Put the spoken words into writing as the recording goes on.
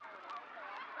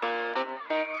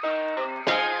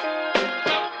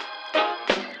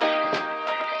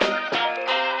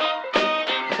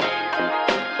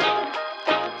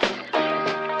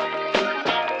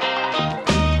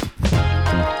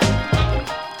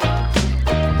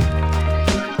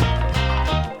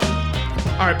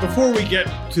right, before we get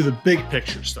to the big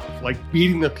picture stuff, like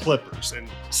beating the Clippers and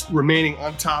remaining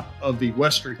on top of the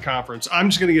Western Conference, I'm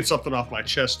just going to get something off my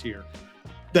chest here.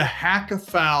 The hack a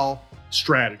foul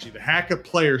strategy, the hack a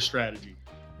player strategy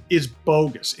is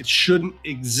bogus. It shouldn't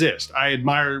exist. I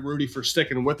admire Rudy for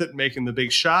sticking with it, making the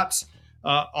big shots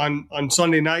on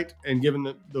Sunday night and giving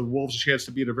the Wolves a chance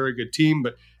to beat a very good team,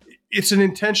 but it's an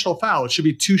intentional foul. It should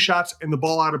be 2 shots and the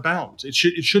ball out of bounds. It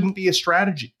shouldn't be a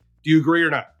strategy. Do you agree or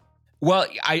not? Well,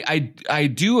 I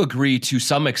do agree to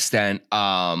some extent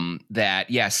that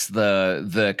yes,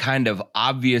 the kind of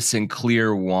obvious and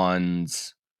clear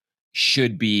ones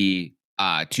should be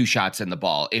 2 shots in the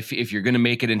ball. If you're going to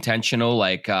make it intentional,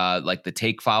 like the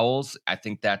take fouls, I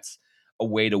think that's a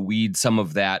way to weed some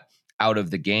of that out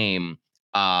of the game.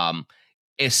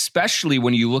 Especially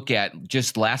when you look at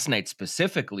just last night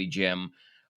specifically, Jim,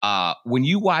 when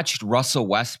you watched Russell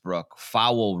Westbrook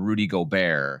foul Rudy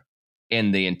Gobert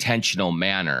in the intentional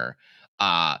manner,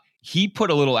 he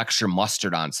put a little extra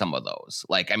mustard on some of those.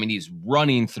 Like, I mean, he's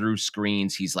running through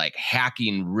screens. He's like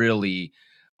hacking really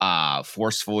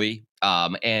forcefully.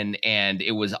 And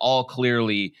it was all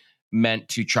clearly meant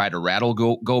to try to rattle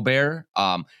Gobert.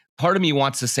 Part of me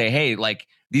wants to say, hey, like,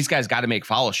 these guys got to make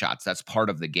foul shots. That's part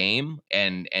of the game.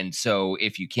 And so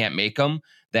if you can't make them,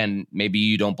 then maybe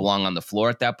you don't belong on the floor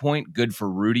at that point. Good for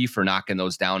Rudy for knocking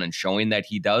those down and showing that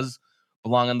he does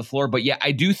belong on the floor. But yeah,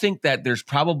 I do think that there's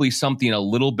probably something a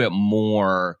little bit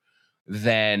more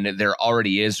than there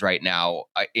already is right now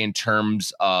in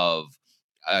terms of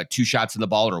 2 shots in the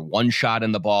ball or 1 shot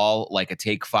in the ball, like a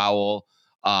take foul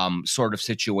sort of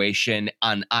situation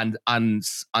on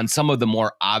some of the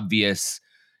more obvious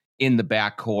in the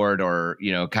backcourt or,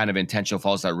 kind of intentional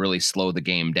fouls that really slow the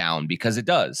game down, because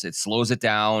it slows it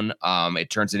down.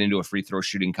 It turns it into a free throw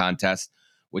shooting contest,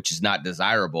 which is not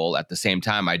desirable. At the same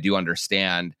time, I do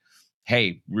understand,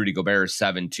 hey, Rudy Gobert is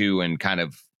 7-2 and kind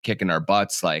of kicking our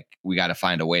butts. Like, we got to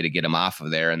find a way to get him off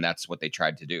of there. And that's what they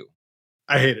tried to do.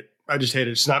 I hate it. I just hate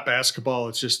it. It's not basketball.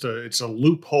 It's just it's a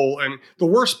loophole. And the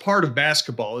worst part of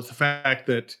basketball is the fact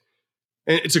that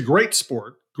it's a great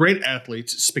sport, great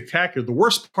athletes, it's spectacular. The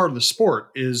worst part of the sport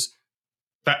is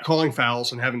calling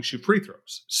fouls and having to shoot free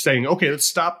throws, saying, okay, let's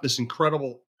stop this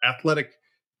incredible athletic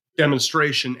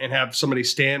demonstration and have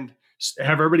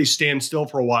everybody stand still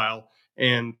for a while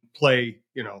and play,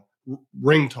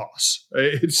 ring toss.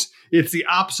 It's the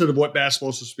opposite of what basketball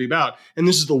is supposed to be about. And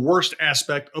this is the worst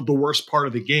aspect of the worst part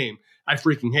of the game. I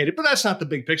freaking hate it, but that's not the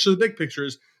big picture. The big picture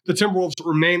is the Timberwolves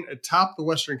remain atop the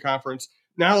Western Conference.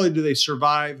 Not only do they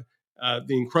survive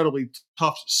the incredibly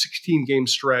tough 16-game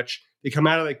stretch, they come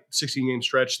out of that 16-game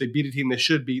stretch, they beat a team they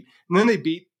should beat, and then they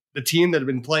beat the team that had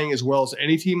been playing as well as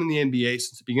any team in the NBA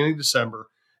since the beginning of December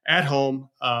at home.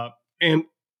 And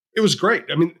it was great.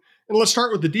 I mean, and let's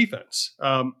start with the defense.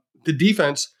 The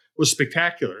defense was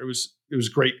spectacular. It was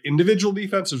great individual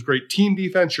defense. It was great team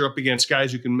defense. You're up against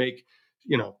guys who can make,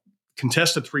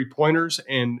 contested 3-pointers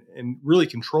and really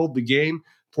controlled the game,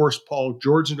 forced Paul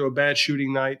George into a bad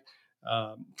shooting night,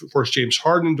 forced James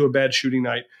Harden into a bad shooting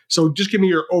night. So just give me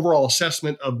your overall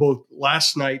assessment of both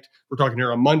last night, we're talking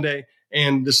here on Monday,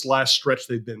 and this last stretch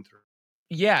they've been through.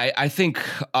 Yeah, I think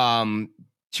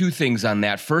 2 things on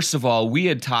that. First of all, we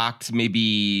had talked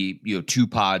maybe 2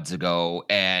 pods ago,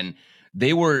 and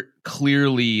the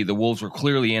Wolves were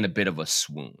clearly in a bit of a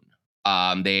swoon.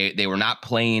 They were not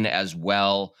playing as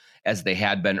well as they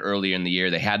had been earlier in the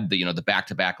year. They had the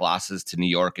back-to-back losses to New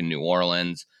York and New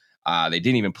Orleans. They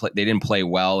didn't play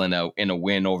well in a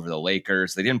win over the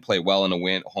Lakers. They didn't play well in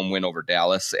a home win over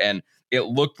Dallas, and it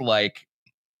looked like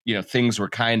things were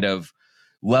kind of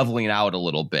leveling out a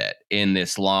little bit in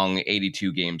this long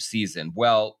 82-game season.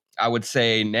 Well, I would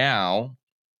say now,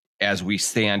 as we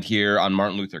stand here on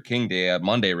Martin Luther King Day,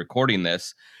 Monday, recording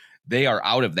this, they are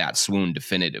out of that swoon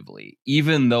definitively.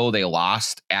 Even though they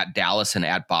lost at Dallas and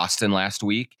at Boston last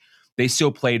week, they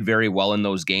still played very well in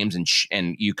those games,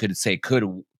 and you could say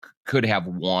could have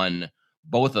won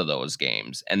both of those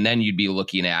games, and then you'd be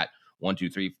looking at 1, 2,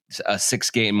 3, a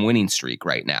 6-game winning streak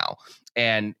right now.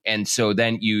 And so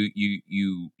then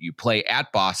you play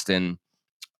at Boston,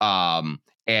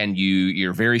 and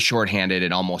you're very shorthanded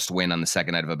and almost win on the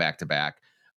second night of a back-to-back.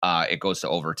 It goes to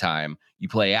overtime. You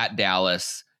play at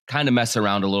Dallas, kind of mess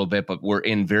around a little bit, but we're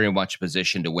in very much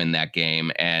position to win that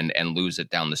game and lose it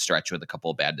down the stretch with a couple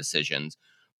of bad decisions.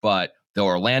 But the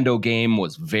Orlando game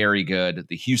was very good.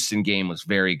 The Houston game was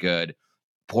very good.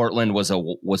 Portland was a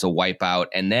wipeout.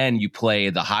 And then you play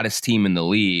the hottest team in the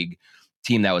league,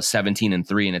 team that was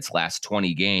 17-3 in its last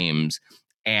 20 games.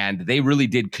 And they really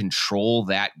did control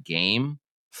that game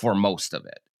for most of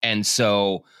it. And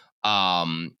so,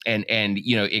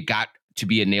 it got to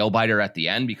be a nail biter at the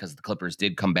end because the Clippers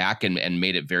did come back and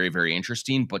made it very, very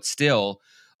interesting. But still,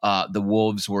 the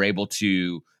Wolves were able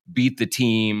to beat the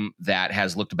team that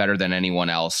has looked better than anyone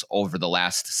else over the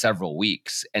last several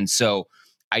weeks. And so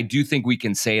I do think we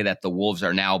can say that the Wolves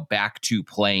are now back to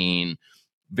playing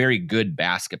very good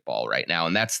basketball right now.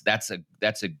 And that's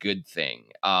a good thing.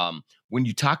 When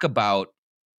you talk about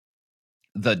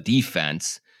the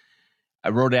defense, I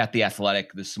wrote it at The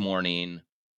Athletic this morning.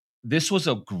 This was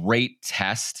a great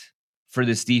test for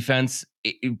this defense,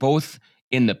 both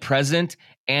in the present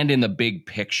and in the big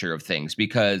picture of things,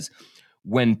 because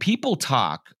when people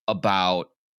talk about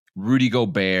Rudy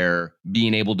Gobert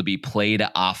being able to be played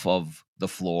off of the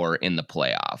floor in the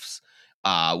playoffs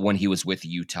when he was with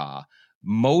Utah,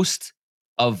 most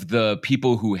of the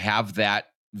people who have that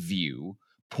view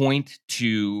point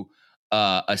to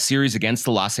a series against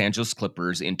the Los Angeles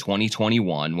Clippers in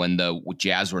 2021 when the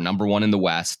Jazz were number one in the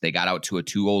West. They got out to a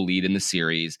 2-0 lead in the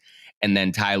series, and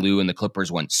then Ty Lue and the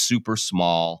Clippers went super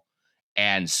small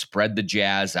and spread the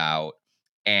Jazz out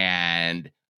and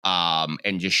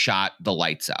just shot the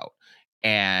lights out.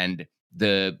 And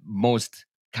the most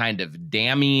kind of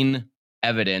damning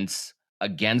evidence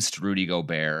against Rudy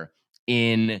Gobert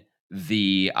in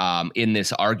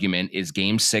this argument is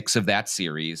game 6 of that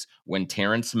series when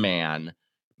Terrence Mann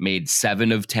made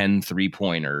 7 of 10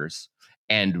 3-pointers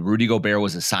and Rudy Gobert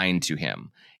was assigned to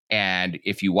him. And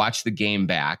if you watch the game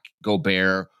back,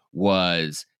 Gobert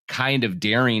was kind of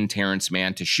daring Terrence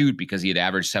Mann to shoot because he had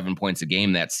averaged 7 points a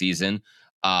game that season,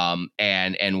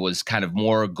 and was kind of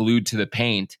more glued to the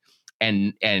paint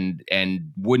and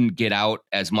wouldn't get out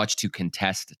as much to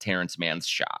contest Terrence Mann's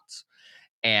shots.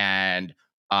 And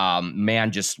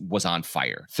Mann just was on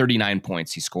fire. 39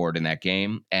 points he scored in that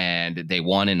game, and they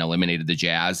won and eliminated the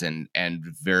Jazz, and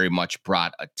very much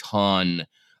brought a ton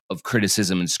of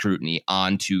criticism and scrutiny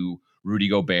onto Rudy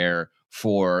Gobert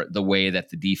for the way that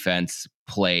the defense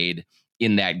played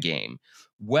in that game.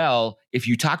 Well, if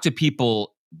you talk to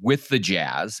people with the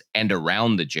Jazz and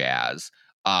around the Jazz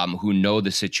who know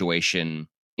the situation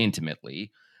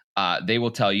intimately, they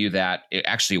will tell you that it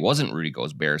actually wasn't Rudy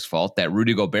Gobert's fault, that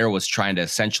Rudy Gobert was trying to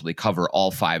essentially cover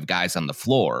all 5 guys on the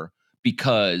floor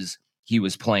because he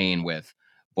was playing with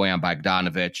Bojan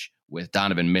Bogdanovic, with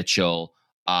Donovan Mitchell,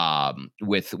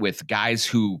 with guys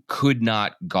who could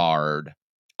not guard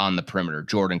on the perimeter.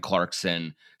 Jordan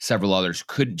Clarkson, several others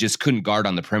couldn't guard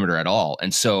on the perimeter at all.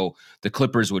 And so the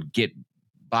Clippers would get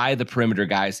by the perimeter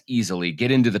guys easily,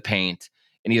 get into the paint,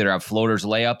 and either have floaters,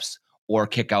 layups, or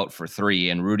kick out for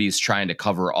 3. And Rudy's trying to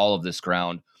cover all of this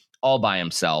ground all by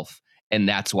himself. And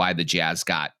that's why the Jazz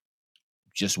got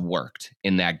just worked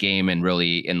in that game and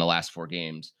really in the last 4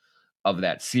 games of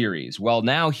that series. Well,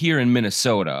 now here in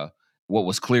Minnesota, what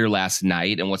was clear last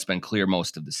night and what's been clear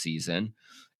most of the season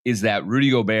is that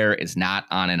Rudy Gobert is not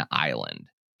on an island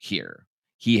here.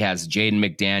 He has Jaden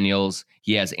McDaniels.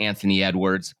 He has Anthony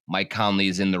Edwards. Mike Conley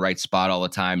is in the right spot all the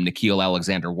time. Nickeil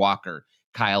Alexander-Walker,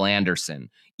 Kyle Anderson,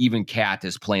 even Cat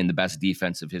is playing the best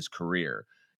defense of his career.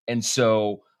 And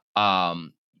so,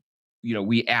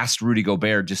 we asked Rudy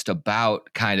Gobert just about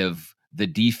kind of the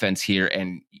defense here,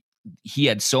 and he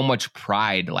had so much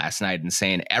pride last night in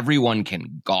saying everyone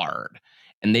can guard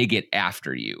and they get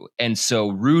after you. And so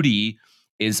Rudy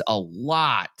is a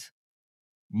lot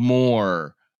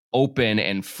more open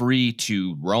and free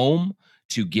to roam,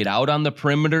 to get out on the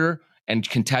perimeter and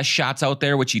contest shots out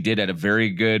there, which he did at a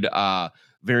very good,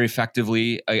 very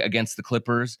effectively against the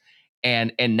Clippers,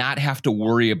 and not have to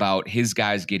worry about his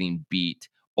guys getting beat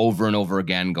over and over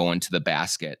again going to the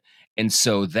basket. And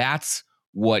so that's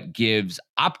what gives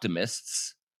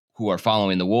optimists who are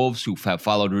following the Wolves, who have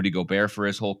followed Rudy Gobert for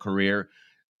his whole career,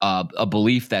 a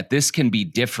belief that this can be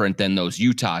different than those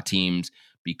Utah teams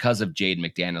because of Jaden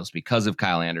McDaniels, because of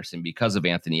Kyle Anderson, because of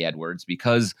Anthony Edwards,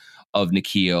 because of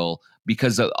Nickeil,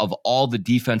 because of all the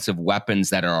defensive weapons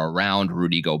that are around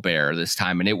Rudy Gobert this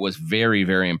time. And it was very,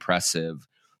 very impressive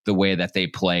the way that they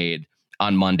played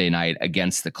on Monday night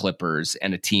against the Clippers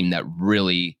and a team that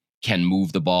really can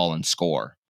move the ball and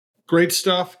score. Great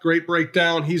stuff. Great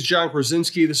breakdown. He's Jon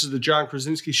Krawczynski. This is the Jon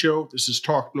Krawczynski Show. This is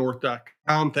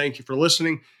TalkNorth.com. Thank you for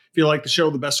listening. If you like the show,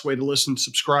 the best way to listen,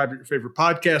 subscribe to your favorite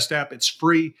podcast app. It's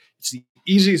free. It's the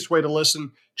easiest way to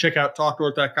listen. Check out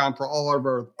TalkNorth.com for all of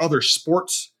our other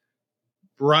sports,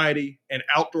 variety, and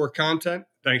outdoor content.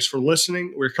 Thanks for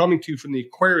listening. We're coming to you from the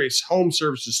Aquarius Home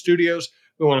Services studios.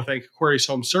 We want to thank Aquarius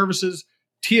Home Services,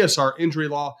 TSR Injury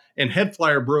Law, and Head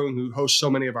Flyer Brewing, who host so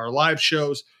many of our live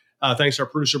shows. Thanks to our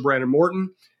producer, Brandon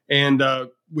Morton. And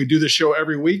we do this show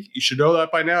every week. You should know that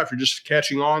by now. If you're just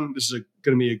catching on, this is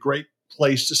going to be a great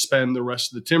place to spend the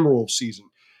rest of the Timberwolves season.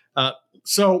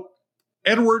 So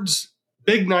Edwards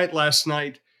big night last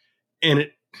night, and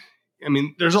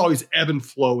there's always ebb and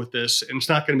flow with this, and it's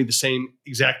not going to be the same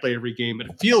exactly every game, but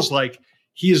it feels like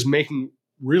he is making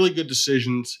really good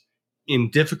decisions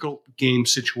in difficult game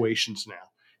situations now.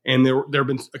 And there have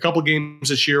been a couple games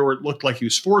this year where it looked like he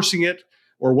was forcing it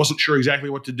or wasn't sure exactly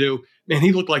what to do. Man,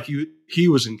 he looked like he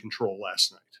was in control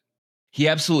last night. He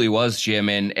absolutely was, Jim.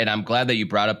 And I'm glad that you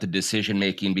brought up the decision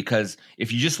making, because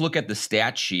if you just look at the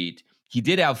stat sheet, he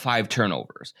did have 5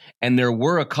 turnovers. And there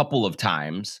were a couple of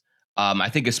times, I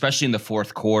think especially in the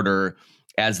fourth quarter,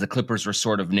 as the Clippers were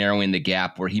sort of narrowing the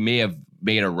gap, where he may have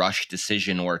made a rush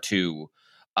decision or two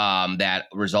that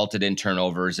resulted in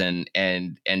turnovers and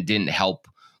didn't help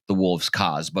the Wolves'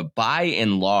 cause. But by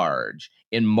and large,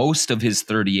 in most of his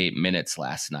 38 minutes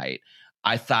last night,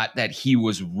 I thought that he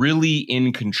was really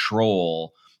in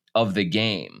control of the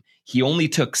game. He only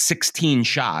took 16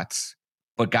 shots,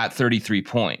 but got 33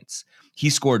 points.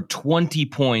 He scored 20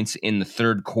 points in the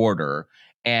third quarter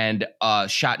and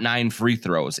shot 9 free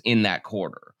throws in that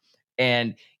quarter.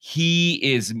 And he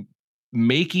is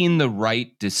making the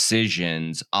right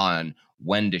decisions on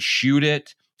when to shoot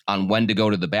it, on when to go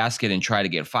to the basket and try to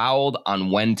get fouled,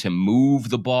 on when to move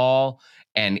the ball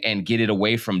and get it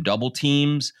away from double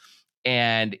teams.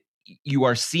 And you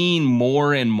are seeing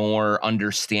more and more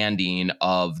understanding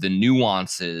of the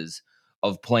nuances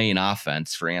of playing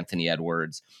offense for Anthony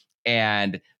Edwards.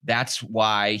 And that's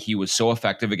why he was so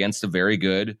effective against a very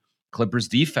good Clippers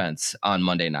defense on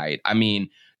Monday night. I mean,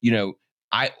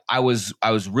 I was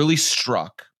really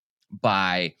struck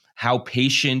by how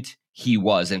patient he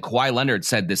was. And Kawhi Leonard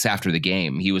said this after the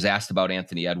game. He was asked about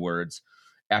Anthony Edwards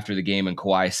after the game, and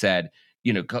Kawhi said,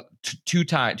 two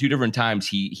different times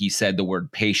he said the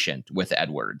word patient with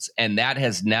Edwards, and that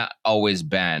has not always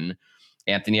been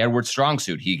Anthony Edwards' strong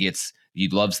suit. He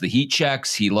loves the heat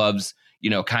checks. He loves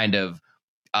kind of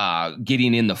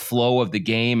getting in the flow of the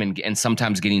game and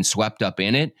sometimes getting swept up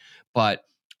in it. But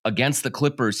against the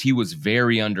Clippers, he was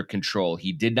very under control.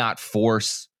 He did not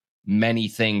force many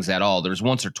things at all. There's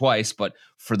once or twice, but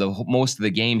for the most of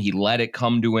the game, he let it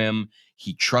come to him.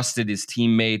 He trusted his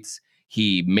teammates.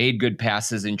 He made good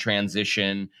passes in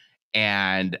transition,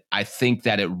 and I think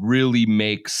that it really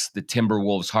makes the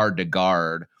Timberwolves hard to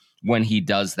guard when he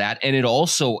does that. And it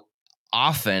also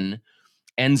often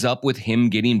ends up with him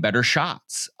getting better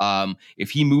shots.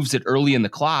 If he moves it early in the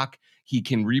clock, he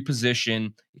can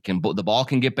reposition. The ball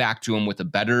can get back to him with a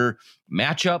better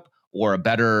matchup or a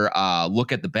better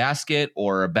look at the basket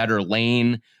or a better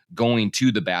lane going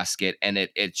to the basket, and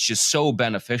it's just so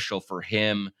beneficial for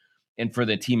him and for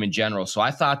the team in general. So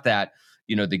I thought that,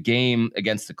 the game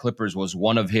against the Clippers was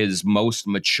one of his most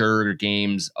mature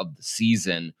games of the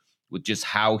season, with just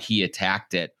how he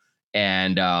attacked it.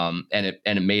 And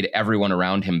it made everyone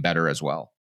around him better as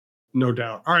well. No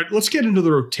doubt. All right, let's get into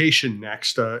the rotation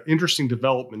next. Interesting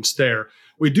developments there.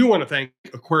 We do want to thank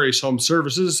Aquarius Home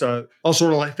Services.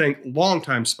 Also want to thank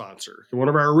longtime sponsor, one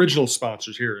of our original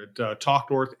sponsors here at Talk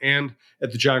North and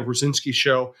at the John Krasinski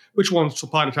Show, which once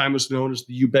upon a time was known as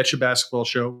the You Betcha Basketball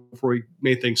Show before we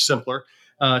made things simpler.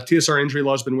 TSR Injury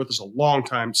Law has been with us a long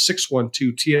time,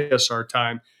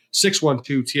 612-TSR-TIME.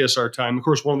 612-TSR-TIME. Of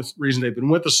course, one of the reasons they've been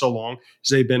with us so long is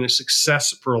they've been a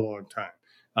success for a long time.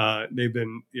 They've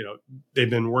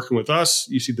been working with us.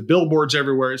 You see the billboards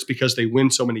everywhere. It's because they win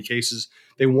so many cases.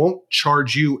 They won't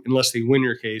charge you unless they win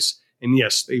your case. And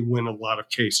yes, they win a lot of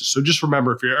cases. So just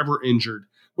remember, if you're ever injured,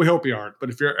 we hope you aren't, but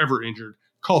if you're ever injured,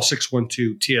 call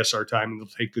 612-TSR-TIME and they'll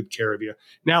take good care of you.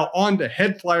 Now on to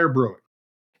Head Flyer Brewing.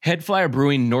 Head Flyer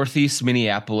Brewing, Northeast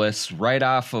Minneapolis, right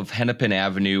off of Hennepin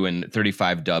Avenue and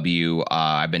 35W.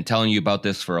 I've been telling you about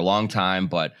this for a long time,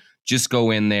 but just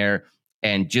go in there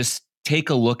and just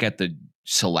take a look at the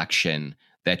selection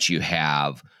that you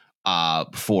have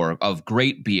of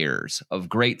great beers, of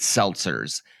great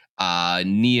seltzers.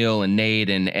 Neil and Nate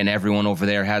and everyone over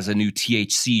there has a new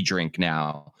THC drink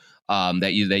now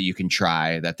that you can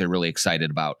try that they're really excited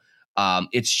about.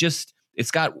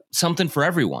 It's got something for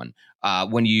everyone.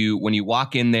 When you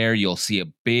walk in there, you'll see a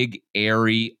big,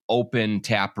 airy, open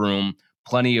tap room,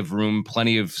 plenty of room,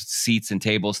 plenty of seats and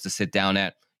tables to sit down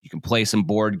at. You can play some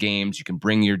board games. You can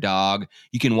bring your dog.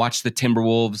 You can watch the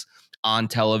Timberwolves on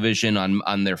television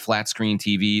on their flat screen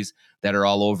TVs that are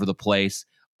all over the place.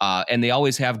 And they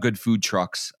always have good food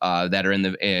trucks that are in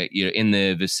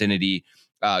the vicinity,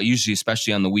 usually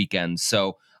especially on the weekends.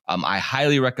 So I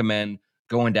highly recommend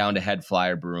going down to Head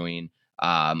Flyer Brewing.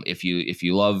 If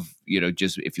you love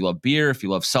beer, if you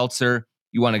love seltzer,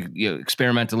 you want to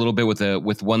experiment a little bit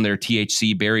with one of their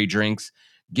THC berry drinks,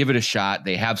 give it a shot.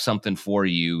 They have something for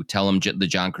you. Tell them the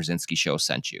John Krasinski Show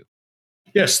sent you.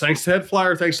 Yes, thanks to Head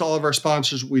Flyer. Thanks to all of our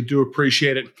sponsors. We do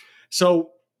appreciate it.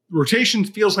 So rotation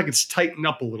feels like it's tightened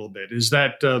up a little bit. Is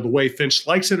that the way Finch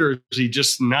likes it, or is he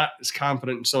just not as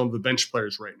confident in some of the bench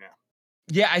players right now?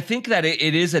 Yeah, I think that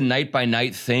it is a night by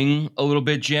night thing a little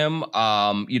bit, Jim.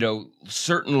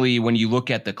 Certainly when you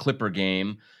look at the Clipper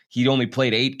game, he only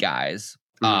played 8 guys.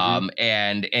 Mm-hmm.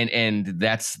 And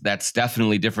that's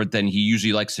definitely different than he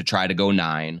usually likes to try to go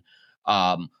 9.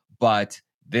 But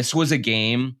this was a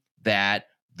game that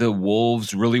the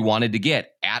Wolves really wanted to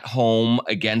get at home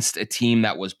against a team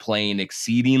that was playing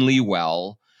exceedingly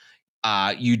well.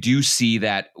 You do see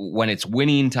that when it's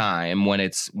winning time, when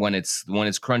it's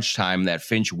crunch time, that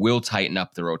Finch will tighten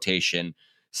up the rotation,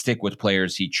 stick with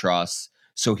players he trusts.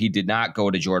 So he did not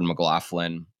go to Jordan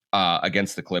McLaughlin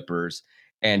against the Clippers,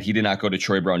 and he did not go to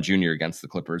Troy Brown Jr. against the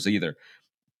Clippers either.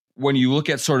 When you look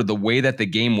at sort of the way that the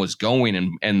game was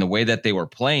going and the way that they were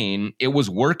playing, it was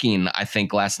working, I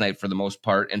think, last night for the most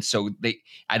part. And so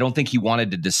I don't think he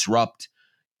wanted to disrupt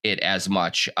it as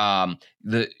much. I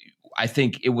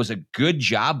think it was a good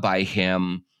job by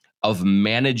him of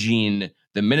managing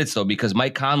the minutes, though, because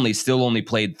Mike Conley still only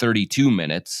played 32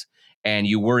 minutes. And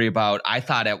you worry about, I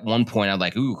thought at one point, I'm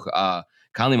like,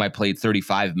 Conley might play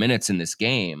 35 minutes in this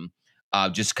game,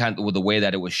 just kind of with the way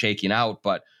that it was shaking out.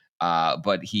 But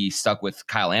he stuck with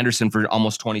Kyle Anderson for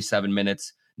almost 27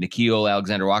 minutes. Nickeil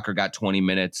Alexander-Walker got 20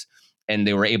 minutes, and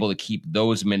they were able to keep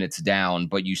those minutes down.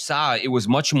 But you saw it was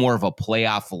much more of a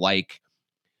playoff-like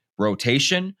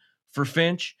rotation for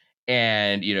Finch.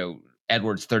 And,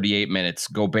 Edwards 38 minutes,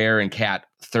 Gobert and Cat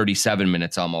 37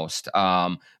 minutes almost,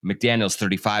 McDaniels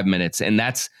 35 minutes. And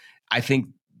that's, I think,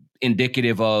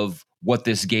 indicative of what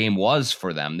this game was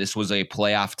for them. This was a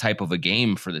playoff type of a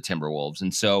game for the Timberwolves.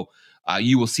 And so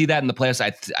you will see that in the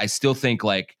playoffs. I still think,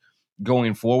 like,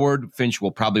 going forward, Finch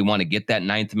will probably want to get that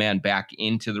 9th man back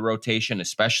into the rotation,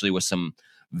 especially with some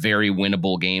very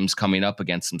winnable games coming up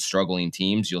against some struggling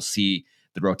teams. You'll see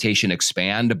the rotation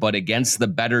expand, but against the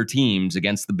better teams,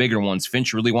 against the bigger ones,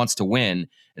 Finch really wants to win.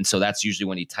 And so that's usually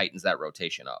when he tightens that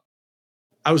rotation up.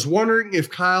 I was wondering if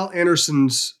Kyle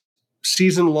Anderson's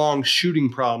season-long shooting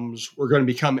problems were going to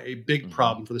become a big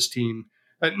problem for this team.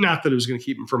 Not that it was going to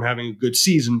keep him from having a good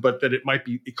season, but that it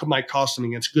might cost him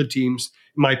against good teams.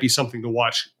 It might be something to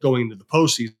watch going into the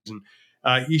postseason.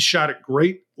 He shot it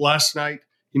great last night.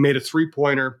 He made a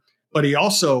 3-pointer, but he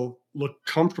also looked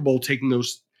comfortable taking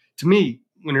those. To me,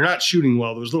 when you're not shooting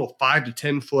well, those little 5 to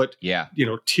 10 foot,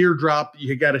 teardrop,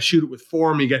 you got to shoot it with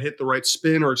form. You got to hit the right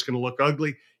spin, or it's going to look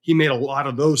ugly. He made a lot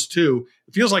of those too.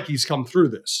 It feels like he's come through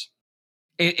this.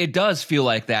 It does feel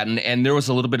like that, and there was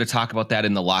a little bit of talk about that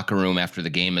in the locker room after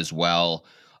the game as well,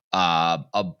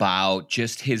 about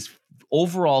just his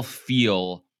overall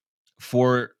feel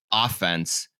for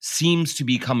offense seems to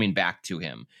be coming back to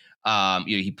him.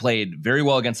 He played very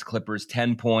well against the Clippers,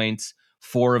 10 points,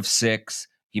 4 of 6.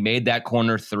 He made that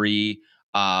corner 3.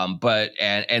 But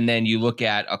then you look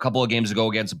at a couple of games ago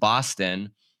against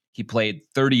Boston, he played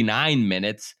 39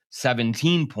 minutes,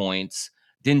 17 points,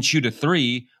 didn't shoot a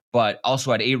 3, but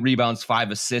also had 8 rebounds,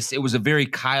 5 assists. It was a very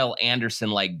Kyle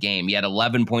Anderson-like game. He had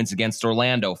 11 points against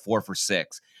Orlando, 4 for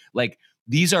 6. Like,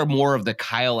 these are more of the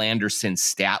Kyle Anderson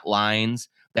stat lines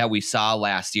that we saw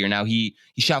last year. Now, he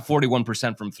shot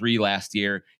 41% from 3 last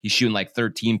year. He's shooting like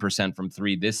 13% from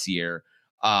 3 this year.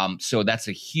 So that's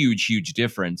a huge, huge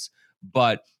difference.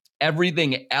 But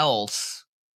everything else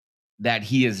that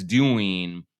he is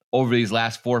doing over these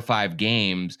last 4 or 5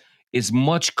 games is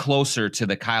much closer to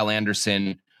the Kyle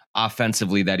Anderson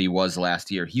offensively that he was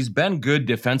last year. He's been good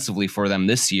defensively for them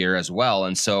this year as well.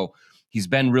 And so he's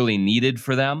been really needed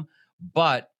for them.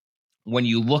 But when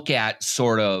you look at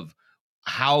sort of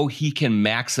how he can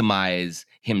maximize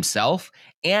himself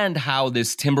and how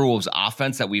this Timberwolves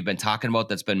offense that we've been talking about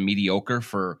that's been mediocre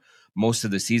for most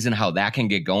of the season, how that can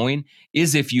get going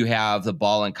is if you have the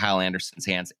ball in Kyle Anderson's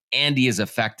hands and he is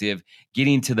effective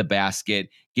getting to the basket,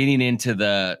 getting into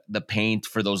the paint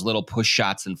for those little push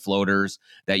shots and floaters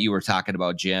that you were talking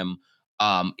about, Jim.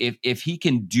 If he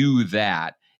can do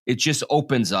that, it just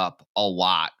opens up a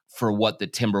lot for what the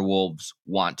Timberwolves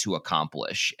want to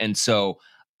accomplish. And so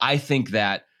I think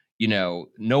that, no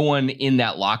one in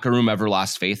that locker room ever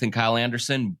lost faith in Kyle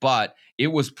Anderson, but it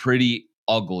was pretty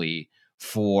ugly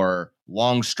for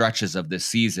long stretches of this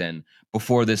season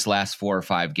before this last 4 or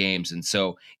 5 games. And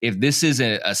so if this is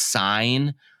a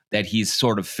sign that he's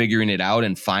sort of figuring it out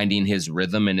and finding his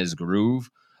rhythm and his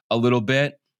groove a little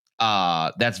bit,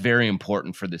 that's very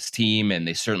important for this team. And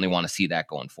they certainly want to see that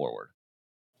going forward.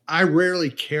 I rarely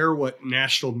care what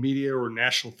national media or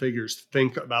national figures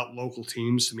think about local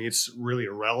teams. To me, it's really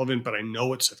irrelevant, but I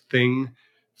know it's a thing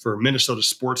for Minnesota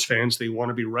sports fans. They want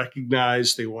to be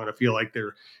recognized. They want to feel like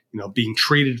they're, being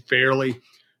treated fairly.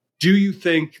 Do you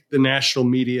think the national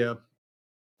media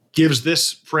gives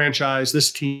this franchise,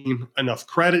 this team, enough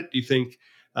credit? Do you think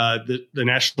the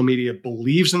national media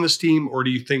believes in this team, or do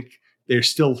you think they're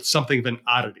still something of an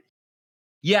oddity?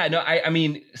 Yeah, no, I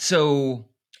mean, so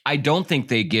I don't think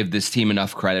they give this team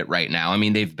enough credit right now. I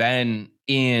mean, they've been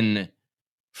in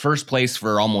first place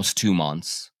for almost 2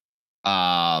 months.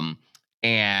 Um,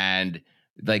 and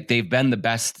like they've been the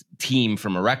best team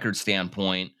from a record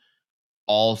standpoint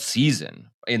all season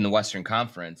in the Western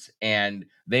Conference, and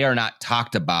they are not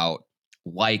talked about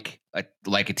like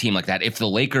a team like that. If the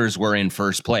Lakers were in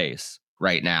first place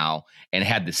right now and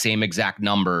had the same exact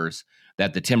numbers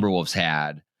that the Timberwolves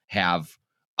have,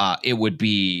 it would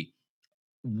be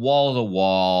wall to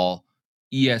wall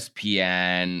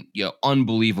ESPN,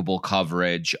 unbelievable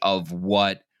coverage of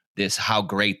how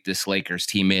great this Lakers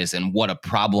team is and what a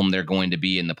problem they're going to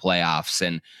be in the playoffs,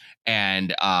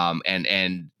 and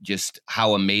just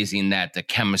how amazing that the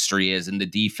chemistry is and the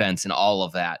defense and all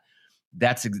of that.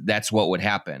 That's what would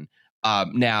happen.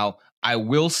 Now, I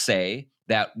will say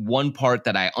that one part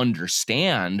that I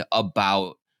understand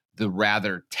about the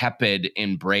rather tepid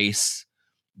embrace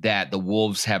that the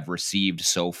Wolves have received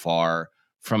so far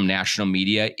from national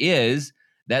media is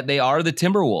that they are the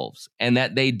Timberwolves and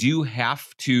that they do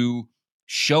have to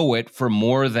show it for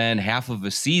more than half of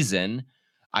a season,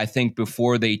 I think,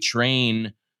 before they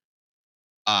train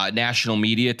national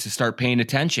media to start paying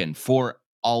attention. For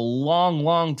a long,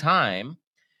 long time,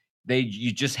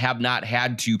 you just have not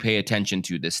had to pay attention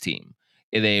to this team.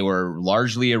 They were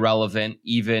largely irrelevant.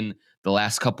 Even the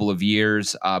last couple of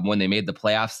years, when they made the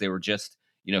playoffs, they were just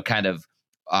kind of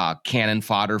cannon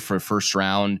fodder for first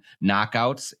round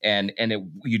knockouts, and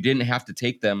you didn't have to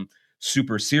take them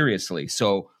super seriously.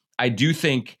 So I do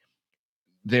think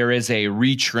there is a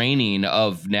retraining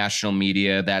of national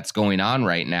media that's going on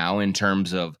right now in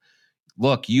terms of,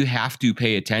 look, you have to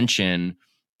pay attention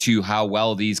to how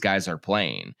well these guys are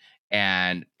playing.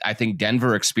 And I think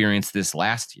Denver experienced this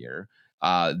last year.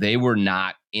 They were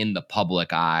not in the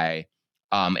public eye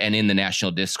and in the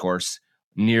national discourse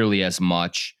nearly as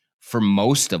much for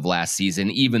most of last season,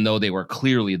 even though they were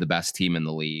clearly the best team in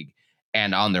the league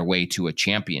and on their way to a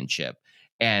championship.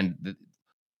 And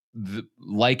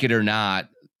like it or not,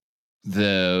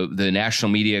 the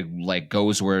national media like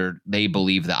goes where they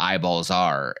believe the eyeballs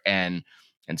are, and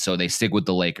so they stick with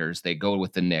the Lakers, they go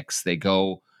with the Knicks, they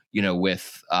go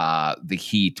with the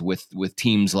Heat, with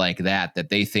teams like that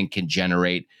they think can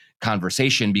generate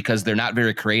conversation, because they're not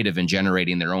very creative in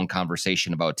generating their own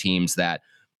conversation about teams that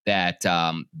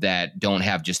don't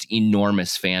have just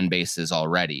enormous fan bases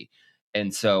already.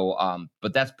 And so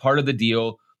but that's part of the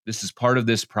deal. This is part of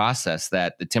this process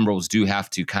that the Timberwolves do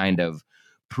have to kind of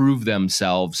prove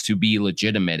themselves to be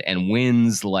legitimate, and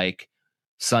wins like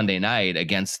Sunday night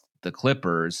against the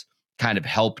Clippers kind of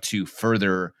help to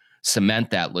further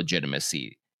cement that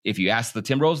legitimacy. If you ask the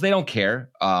Timberwolves, they don't care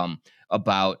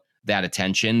about that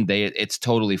attention. It's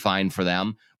totally fine for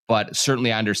them. But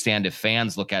certainly I understand if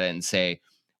fans look at it and say,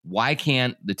 why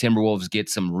can't the Timberwolves get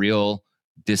some real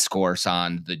discourse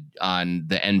on the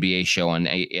NBA show on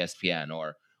ESPN,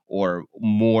 or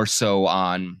more so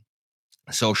on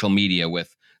social media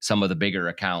with some of the bigger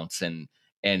accounts and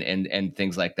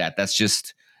things like that.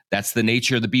 That's the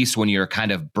nature of the beast when you're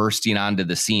kind of bursting onto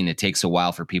the scene. It takes a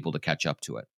while for people to catch up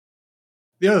to it.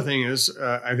 The other thing is,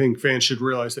 I think fans should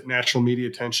realize that national media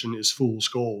attention is fool's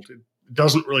gold. It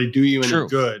doesn't really do you any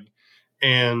good,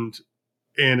 and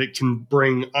it can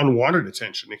bring unwanted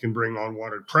attention. It can bring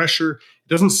unwanted pressure.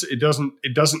 It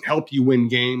doesn't help you win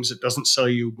games. It doesn't sell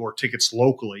you more tickets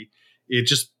locally. It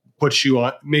just puts you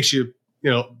on, makes you,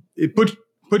 it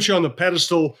puts you on the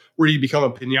pedestal where you become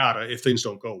a piñata if things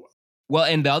don't go well. Well,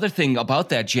 and the other thing about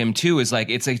that, Jim, too, is like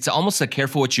it's almost a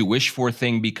careful what you wish for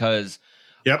thing, because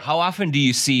how often do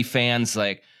you see fans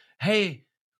like, hey,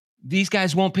 these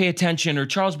guys won't pay attention, or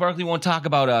Charles Barkley won't talk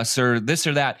about us, or this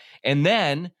or that. And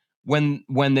then when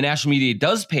the national media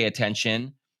does pay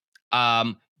attention,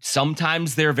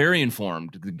 sometimes they're very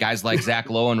informed. Guys like Zach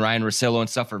Lowe and Ryan Russillo and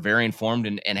stuff are very informed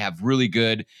and have really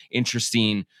good,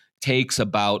 interesting takes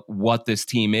about what this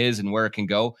team is and where it can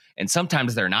go. And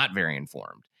sometimes they're not very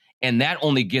informed. And that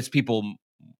only gets people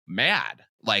mad.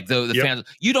 Like the fans,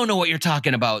 you don't know what you're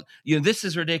talking about. This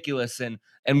is ridiculous, and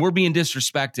we're being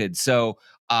disrespected. So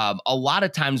a lot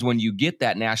of times when you get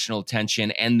that national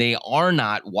attention and they are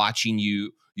not watching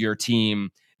your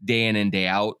team day in and day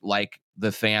out like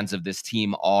the fans of this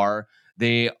team are,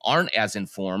 they aren't as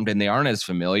informed and they aren't as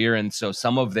familiar. And so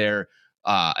some of their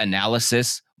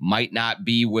analysis might not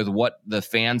be with what the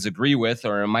fans agree with,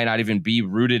 or it might not even be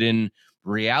rooted in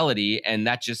reality, and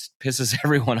that just pisses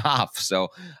everyone off.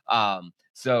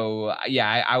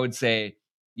 Yeah, I would say,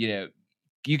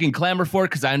 you can clamor for it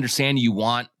because I understand you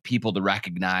want people to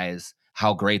recognize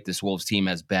how great this Wolves team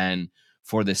has been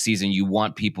for this season. You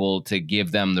want people to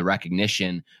give them the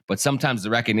recognition, but sometimes the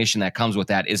recognition that comes with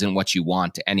that isn't what you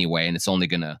want anyway, and it's only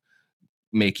going to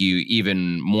make you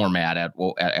even more mad at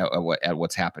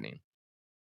what's happening.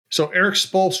 So Eric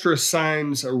Spoelstra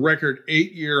signs a record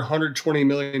 8-year, $120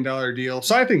 million deal.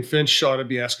 So I think Finch ought to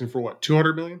be asking for what,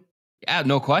 $200 million? Yeah,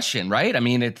 no question, right? I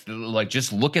mean, it's like,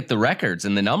 just look at the records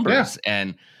and the numbers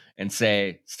and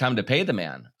say it's time to pay the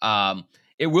man.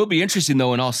 It will be interesting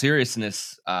though, in all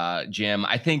seriousness, Jim.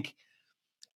 I think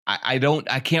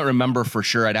I can't remember for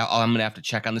sure. I'm going to have to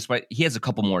check on this, but he has a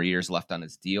couple more years left on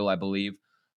his deal, I believe.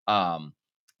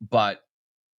 But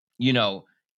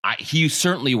he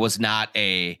certainly was not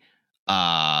a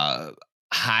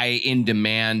high in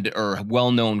demand or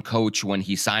well-known coach when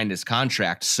he signed his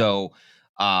contract. So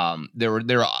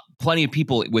there are plenty of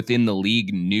people within the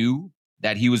league knew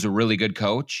that he was a really good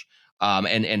coach,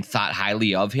 and thought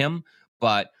highly of him.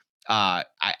 But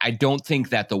I don't think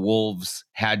that the Wolves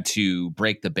had to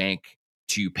break the bank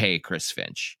to pay Chris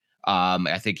Finch.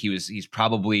 I think he's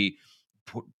probably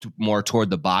more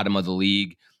toward the bottom of the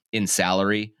league in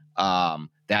salary.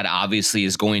 That obviously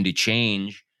is going to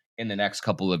change in the next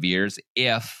couple of years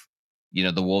if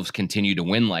the Wolves continue to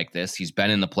win like this. He's been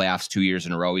in the playoffs 2 years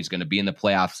in a row. He's going to be in the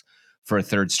playoffs for a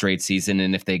third straight season,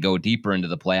 and if they go deeper into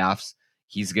the playoffs,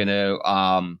 he's going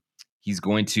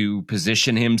to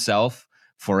position himself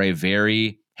for a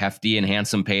very hefty and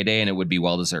handsome payday, and it would be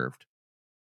well deserved.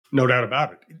 No doubt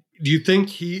about it. Do you think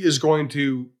he is going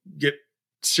to get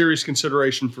serious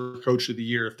consideration for Coach of the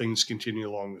Year if things continue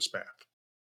along this path?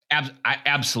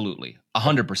 Absolutely,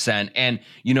 100%. And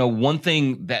one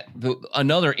thing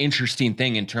another interesting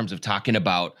thing in terms of talking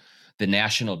about the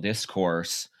national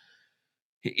discourse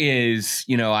is,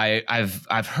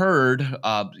 I've heard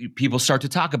people start to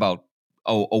talk about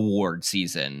award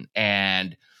season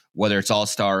and whether it's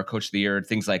All-Star, Coach of the Year,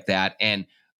 things like that. And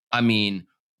I mean,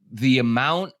 the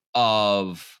amount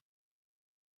of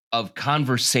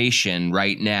conversation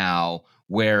right now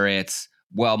where it's,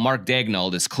 well, Mark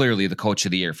Daigneault is clearly the Coach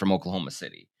of the Year from Oklahoma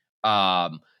City.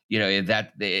 That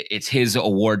it's his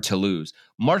award to lose.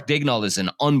 Mark Daigneault is an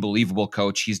unbelievable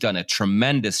coach. He's done a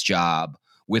tremendous job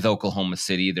with Oklahoma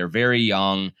City. They're very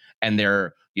young, and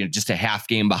they're just a half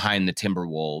game behind the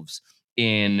Timberwolves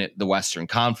in the Western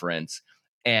Conference,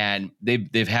 and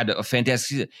they've had a fantastic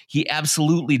season. He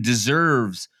absolutely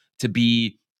deserves to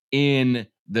be in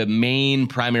the main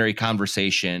primary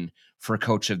conversation for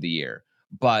Coach of the Year.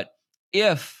 But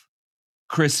if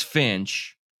Chris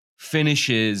Finch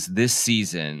finishes this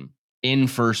season in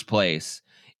first place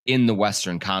in the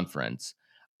Western Conference,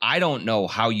 I don't know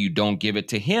how you don't give it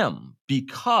to him,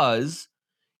 because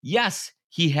yes,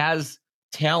 he has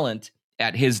talent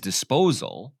at his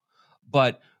disposal,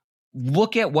 but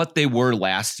look at what they were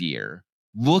last year.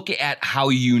 Look at how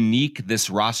unique this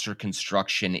roster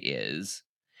construction is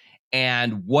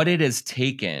and what it has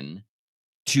taken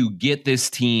to get this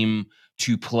team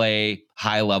to play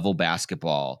high-level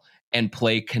basketball and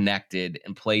play connected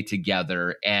and play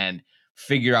together and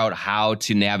figure out how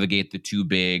to navigate the two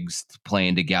bigs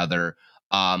playing together.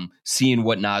 Seeing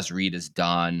what Naz Reid has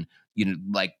done,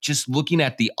 like just looking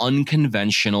at the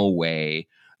unconventional way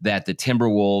that the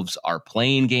Timberwolves are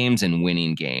playing games and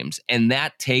winning games. And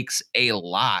that takes a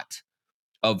lot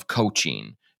of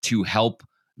coaching to help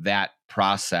that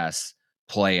process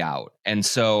play out. And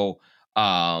so,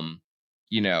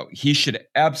 he should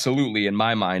absolutely, in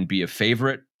my mind, be a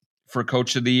favorite for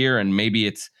Coach of the Year. And maybe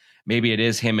it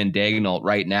is him and Daigneault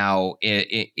right now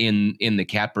in the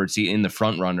catbird seat, in the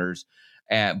front runners.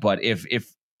 But if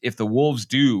the Wolves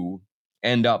do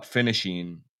end up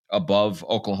finishing above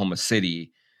Oklahoma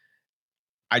City,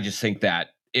 I just think that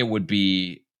it would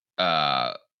be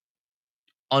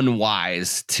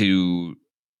unwise to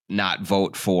not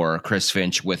vote for Chris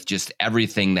Finch with just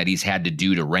everything that he's had to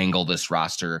do to wrangle this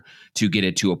roster to get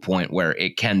it to a point where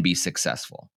it can be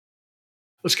successful.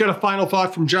 Let's get a final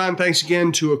thought from John. Thanks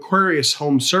again to Aquarius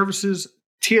Home Services,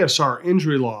 TSR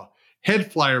Injury Law, Head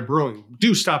Flyer Brewing.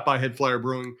 Do stop by Head Flyer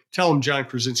Brewing. Tell them John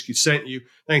Krasinski sent you.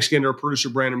 Thanks again to our producer,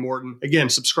 Brandon Morton. Again,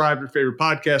 subscribe to your favorite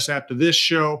podcast app to this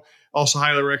show. Also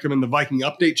highly recommend the Viking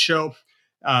Update Show.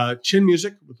 Chin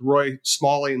Music with Roy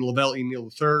Smalley and Lavelle E. Neal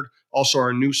III. Also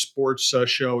our new sports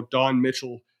show, Dawn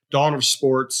Mitchell, Dawn of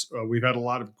Sports. We've had a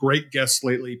lot of great guests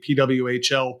lately.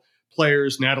 PWHL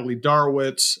players, Natalie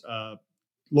Darwitz,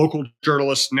 local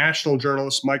journalists, national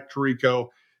journalists, Mike Tirico,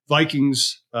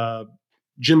 Vikings,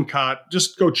 Jim Cott.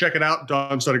 Just go check it out.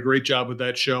 Dawn's done a great job with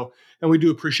that show. And we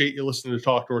do appreciate you listening to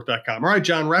TalkNorth.com. All right,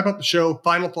 John, wrap up the show.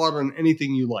 Final thought on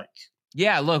anything you like.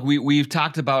 Yeah, look, we've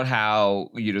talked about how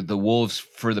the Wolves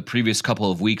for the previous couple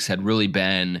of weeks had really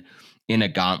been in a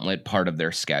gauntlet part of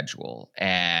their schedule,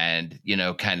 and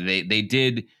kind of they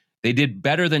did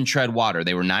better than tread water.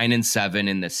 They were 9-7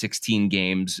 in the 16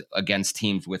 games against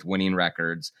teams with winning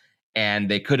records,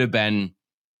 and they could have been,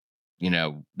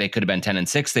 they could have been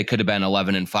 10-6. They could have been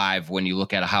 11-5 when you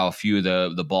look at how a few of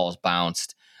the balls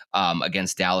bounced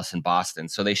against Dallas and Boston.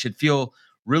 So they should feel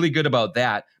really good about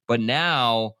that. But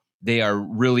now they are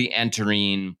really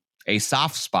entering a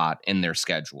soft spot in their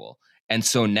schedule. And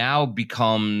so now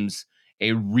becomes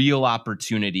a real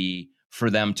opportunity for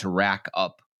them to rack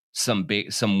up some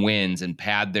wins and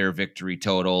pad their victory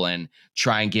total and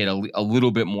try and get a little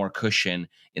bit more cushion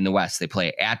in the West. They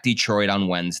play at Detroit on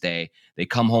Wednesday. They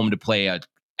come home to play a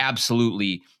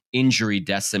absolutely injury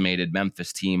decimated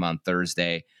Memphis team on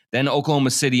Thursday. Then Oklahoma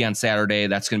City on Saturday.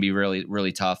 That's going to be really,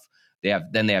 really tough. They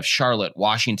have Charlotte,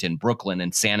 Washington, Brooklyn,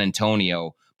 and San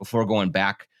Antonio before going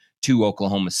back to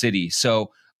Oklahoma City.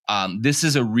 So this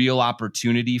is a real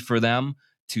opportunity for them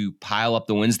to pile up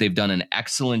the wins. They've done an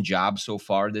excellent job so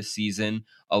far this season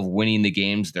of winning the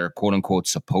games they're quote unquote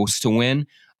supposed to win.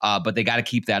 But they got to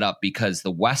keep that up because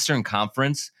the Western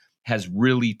Conference has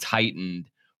really tightened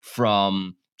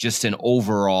from just an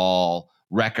overall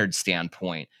record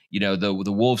standpoint. The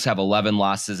Wolves have 11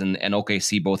 losses and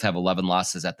OKC both have 11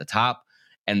 losses at the top.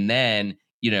 And then,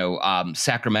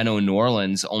 Sacramento and New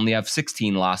Orleans only have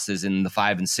 16 losses in the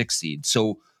 5 and 6 seed.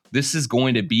 So this is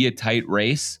going to be a tight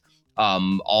race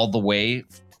all the way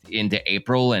into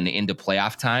April and into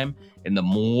playoff time. And the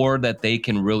more that they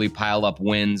can really pile up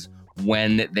wins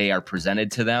when they are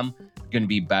presented to them, going to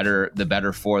be the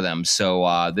better for them.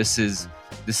 So this is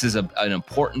an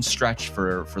important stretch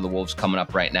for the Wolves coming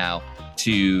up right now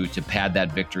to pad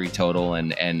that victory total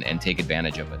and take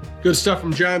advantage of it. Good stuff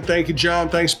from John. Thank you, John.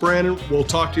 Thanks, Brandon. We'll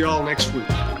talk to you all next week.